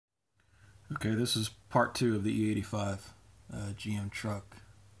Okay, this is part 2 of the E85 GM truck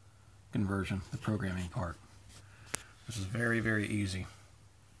conversion, the programming part. This is very, very easy.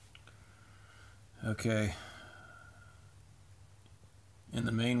 Okay, in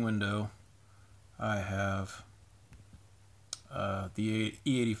the main window I have the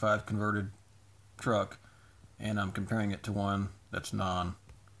E85 converted truck, and I'm comparing it to one that's non-E85.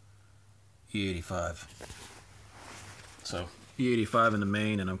 So E85 in the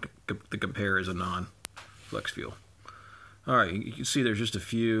main, and the compare is a non-flex fuel. Alright, you can see there's just a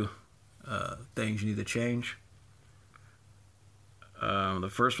few things you need to change. The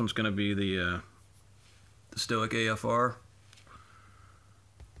first one's going to be the Stoic AFR.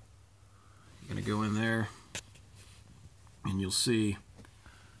 You're going to go in there and you'll see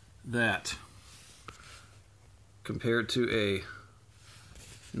that compared to a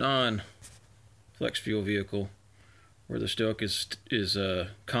non-flex fuel vehicle, where the Stoic is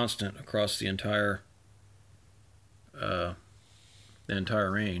constant across the entire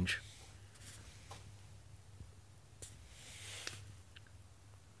range,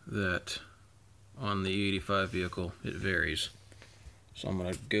 that on the E85 vehicle it varies. So I'm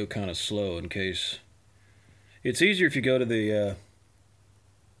going to go kind of slow in case. It's easier if you go to the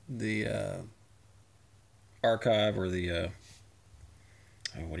archive, or the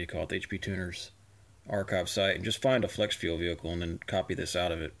what do you call it, the HP Tuners archive site, and just find a flex fuel vehicle and then copy this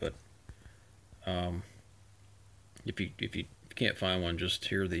out of it. But if you can't find one, just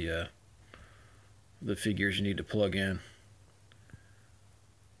hear the figures you need to plug in.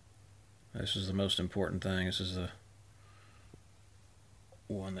 This is the most important thing. This is the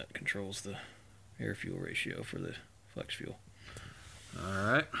one that controls the air fuel ratio for the flex fuel.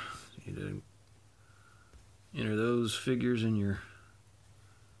 Alright, you need to enter those figures in your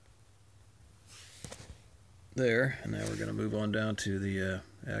there, and now we're going to move on down to the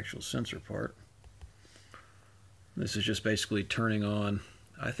actual sensor part. This is just basically turning on,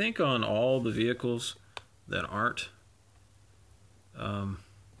 I think on all the vehicles that aren't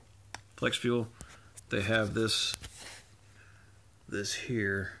flex fuel, they have this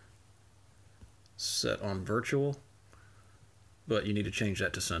here set on virtual, but you need to change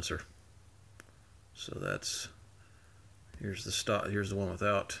that to sensor. So that's, here's the one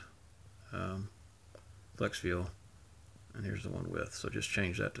without flex fuel, and here's the one with. So just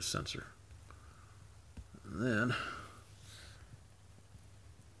change that to sensor. And then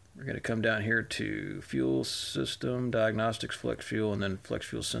we're going to come down here to fuel system, diagnostics, flex fuel, and then flex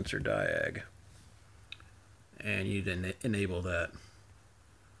fuel sensor diag. And you need to enable that.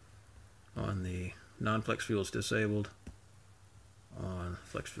 On the non-flex fuel, it's disabled. On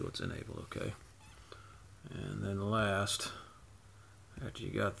flex fuel, it's enabled. Okay. And then last, after you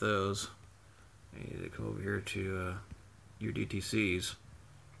got those, you need to come over here to your DTCs.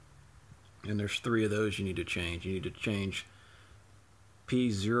 And there's 3 of those you need to change. You need to change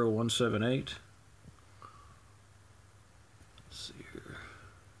P0178. Let's see here.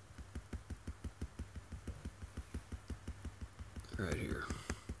 Right here.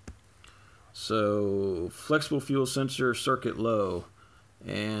 So flexible fuel sensor circuit low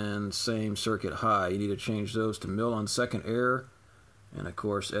and same circuit high. You need to change those to mil on second air, and of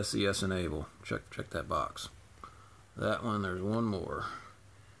course SES enable. Check that box. That one, there's one more,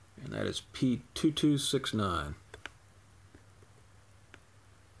 and that is P2269.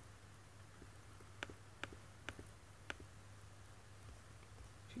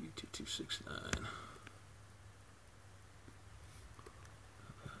 P2269.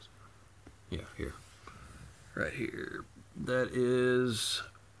 Yeah, here. Right here. That is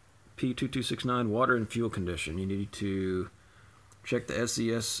P2269, water and fuel condition. You need to check the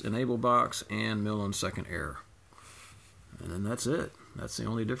SES enable box and mil on second air. And then that's it. That's the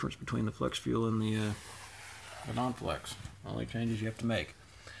only difference between the flex fuel and the non-flex. Only changes you have to make.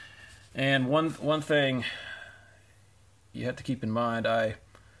 And one thing you have to keep in mind, of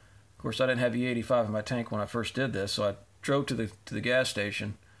course I didn't have E85 in my tank when I first did this, so I drove to the gas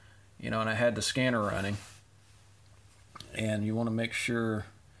station, and I had the scanner running. And you want to make sure,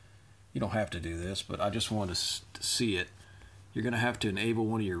 you don't have to do this, but I just wanted to see it. You're going to have to enable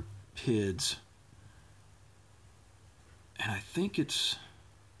one of your PIDs, and I think it's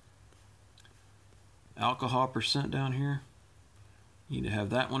alcohol percent down here. You need to have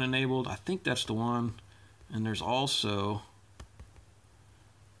that one enabled. I think that's the one. And there's also,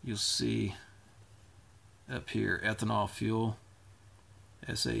 you'll see up here, ethanol fuel,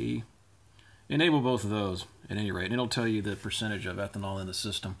 SAE. Enable both of those at any rate, and it'll tell you the percentage of ethanol in the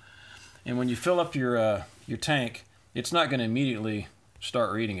system. And when you fill up your tank, it's not going to immediately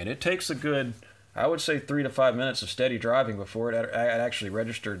start reading it. It takes a good, I would say, 3 to 5 minutes of steady driving before it actually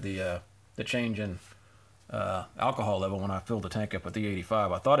registered the the change in alcohol level when I filled the tank up with the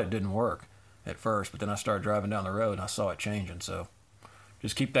E85. I thought it didn't work at first, but then I started driving down the road and I saw it changing. So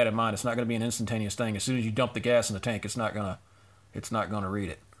just keep that in mind. It's not going to be an instantaneous thing. As soon as you dump the gas in the tank, it's not gonna read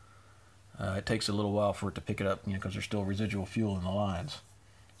it. It takes a little while for it to pick it up, because there's still residual fuel in the lines.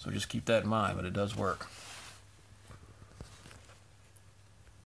 So just keep that in mind, but it does work.